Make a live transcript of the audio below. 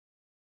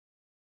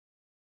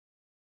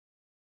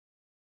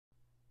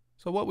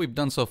So what we've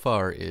done so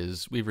far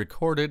is we've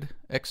recorded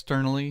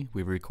externally,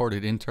 we've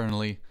recorded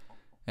internally,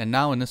 and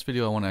now in this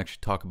video I want to actually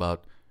talk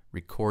about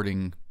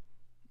recording,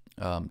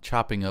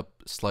 chopping up,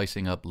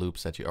 slicing up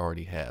loops that you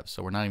already have.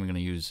 So we're not going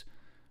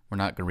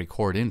to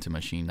record into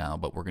Maschine now,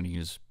 but we're going to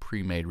use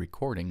pre-made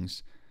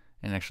recordings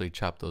and actually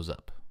chop those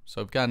up.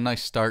 So I've got a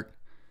nice start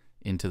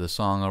into the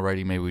song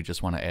already. Maybe we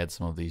just want to add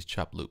some of these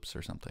chop loops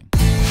or something.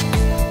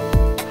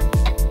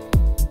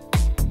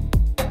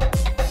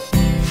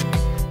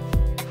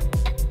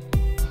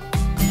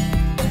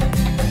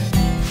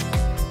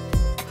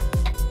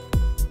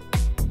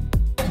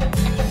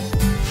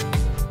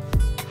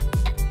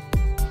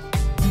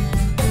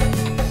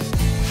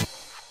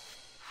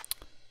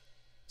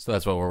 So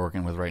that's what we're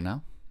working with right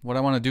now. What I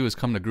want to do is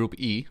come to group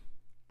E.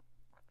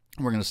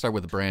 We're going to start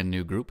with a brand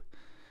new group.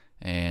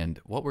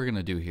 And what we're going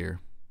to do here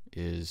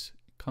is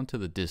come to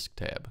the disk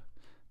tab.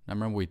 Now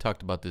remember we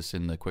talked about this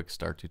in the quick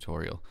start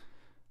tutorial.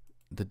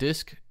 The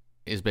disk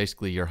is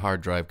basically your hard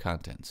drive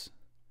contents.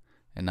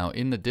 And now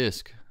in the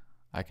disk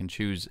I can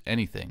choose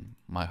anything.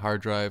 My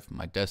hard drive,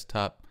 my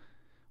desktop,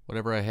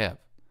 whatever I have.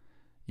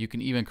 You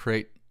can even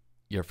create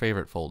your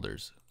favorite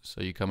folders.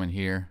 So you come in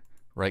here,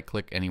 right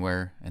click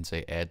anywhere and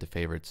say add to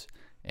favorites,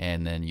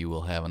 and then you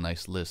will have a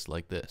nice list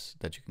like this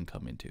that you can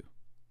come into.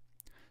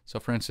 So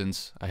for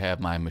instance, I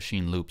have my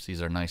Maschine loops.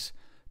 These are nice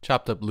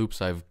chopped up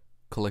loops I've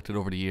collected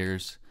over the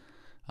years.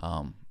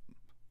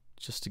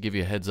 Just to give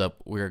you a heads up,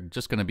 we're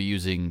just going to be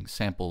using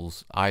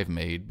samples I've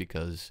made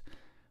because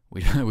we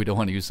don't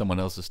want to use someone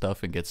else's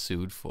stuff and get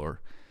sued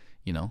for,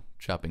 you know,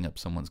 chopping up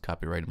someone's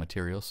copyrighted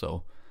material.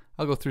 So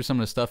I'll go through some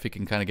of the stuff. You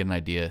can kind of get an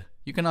idea.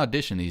 You can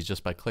audition these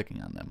just by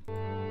clicking on them.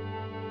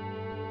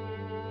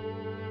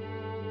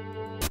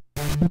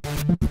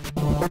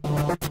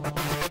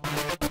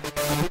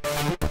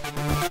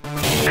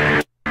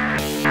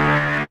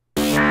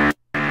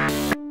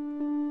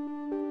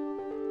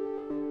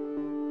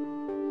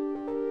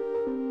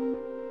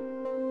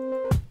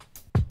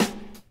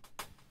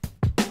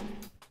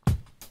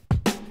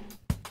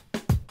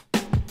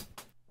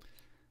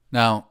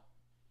 Now,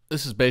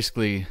 this is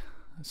basically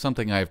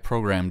something I've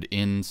programmed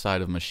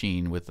inside of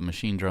Maschine with the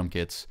Maschine drum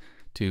kits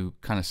to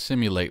kind of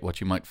simulate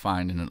what you might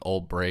find in an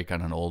old break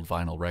on an old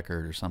vinyl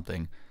record or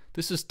something.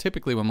 This is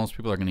typically when most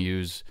people are going to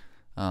use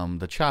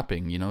the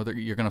chopping. You know,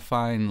 you're going to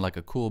find like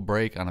a cool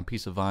break on a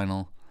piece of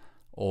vinyl,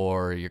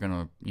 or you're going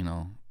to, you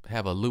know,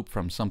 have a loop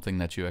from something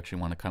that you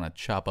actually want to kind of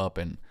chop up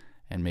and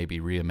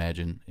maybe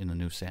reimagine in a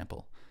new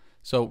sample.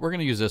 So we're going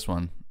to use this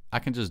one. I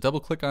can just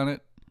double click on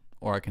it,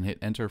 or I can hit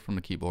enter from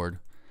the keyboard,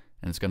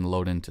 and it's going to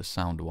load into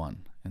sound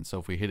 1. And so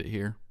if we hit it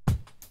here,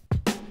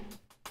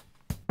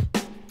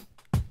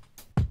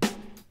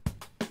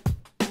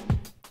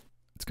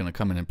 it's going to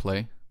come in and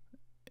play.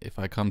 If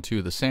I come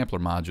to the sampler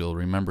module,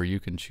 remember you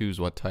can choose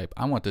what type.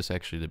 I want this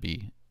actually to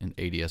be an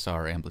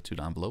ADSR amplitude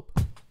envelope.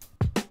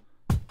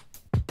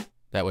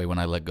 That way when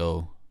I let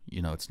go,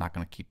 you know, it's not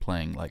going to keep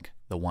playing like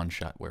the one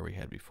shot where we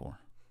had before.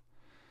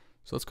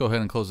 So let's go ahead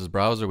and close this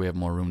browser. We have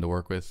more room to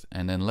work with.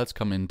 And then let's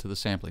come into the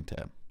sampling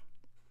tab.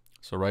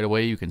 So right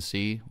away you can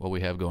see what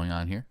we have going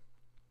on here.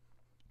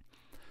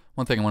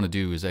 One thing I want to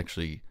do is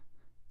actually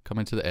come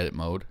into the edit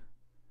mode.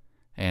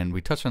 And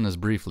we touched on this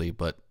briefly,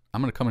 but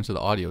I'm going to come into the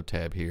audio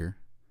tab here.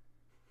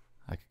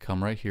 I could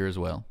come right here as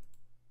well.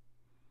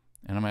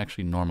 And I'm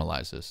actually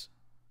normalize this.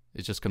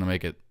 It's just going to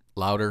make it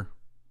louder,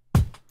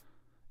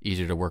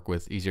 easier to work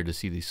with, easier to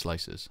see these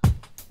slices.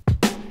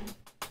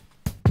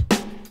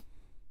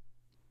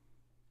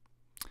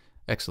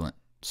 Excellent.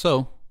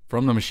 So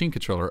from the Maschine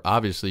controller,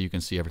 obviously you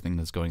can see everything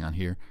that's going on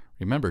here.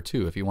 Remember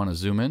too, if you want to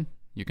zoom in,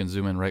 you can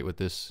zoom in right with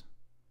this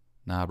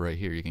knob right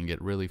here. You can get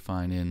really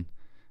fine in,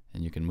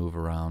 and you can move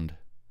around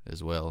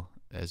as well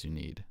as you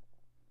need.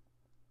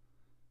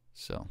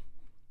 So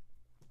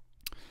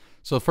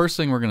the first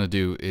thing we're going to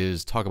do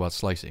is talk about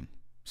slicing.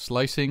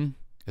 Slicing,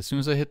 as soon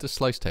as I hit the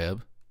slice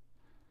tab,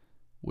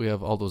 we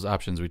have all those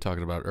options we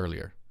talked about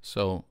earlier.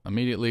 So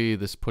immediately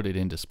this put it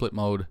into split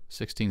mode,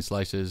 16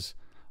 slices,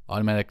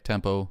 automatic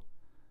tempo,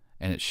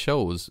 and it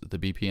shows the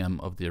BPM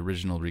of the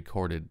original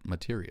recorded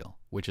material,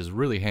 which is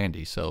really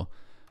handy. So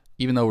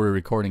even though we're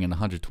recording in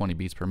 120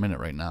 beats per minute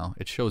right now,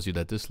 it shows you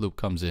that this loop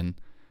comes in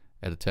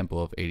at a tempo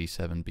of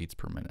 87 beats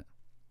per minute.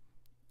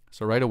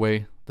 So right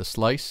away, the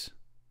slice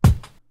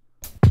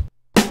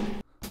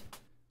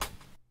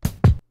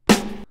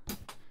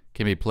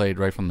can be played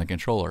right from the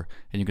controller,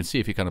 and you can see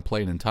if you kind of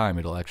play it in time,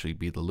 it'll actually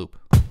be the loop.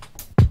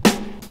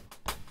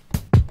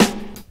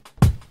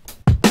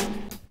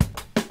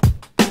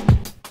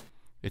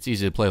 It's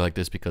easy to play like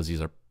this because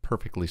these are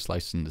perfectly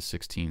sliced into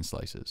 16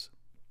 slices.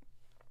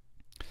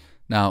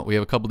 Now we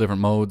have a couple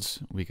different modes.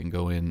 We can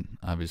go in,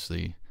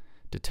 obviously,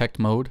 detect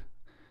mode.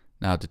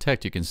 Now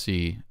detect, you can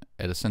see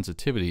at a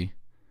sensitivity,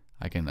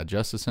 I can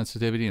adjust the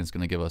sensitivity and it's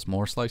going to give us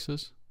more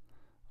slices,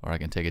 or I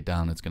can take it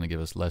down, it's going to give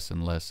us less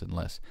and less and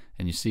less.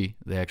 And you see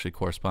they actually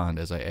correspond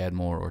as I add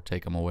more or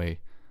take them away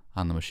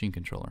on the Maschine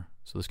controller.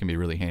 So this can be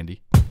really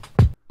handy.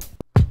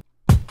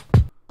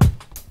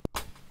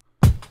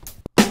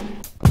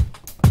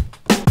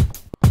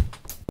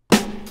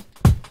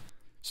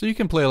 So you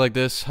can play like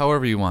this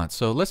however you want.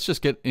 So let's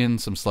just get in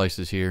some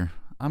slices here.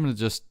 I'm going to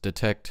just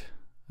detect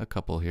a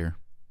couple here.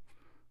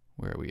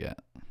 Where are we at?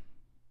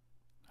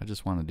 I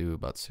just want to do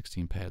about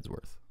 16 pads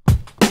worth.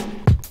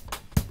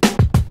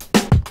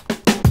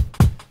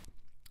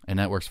 And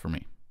that works for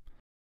me.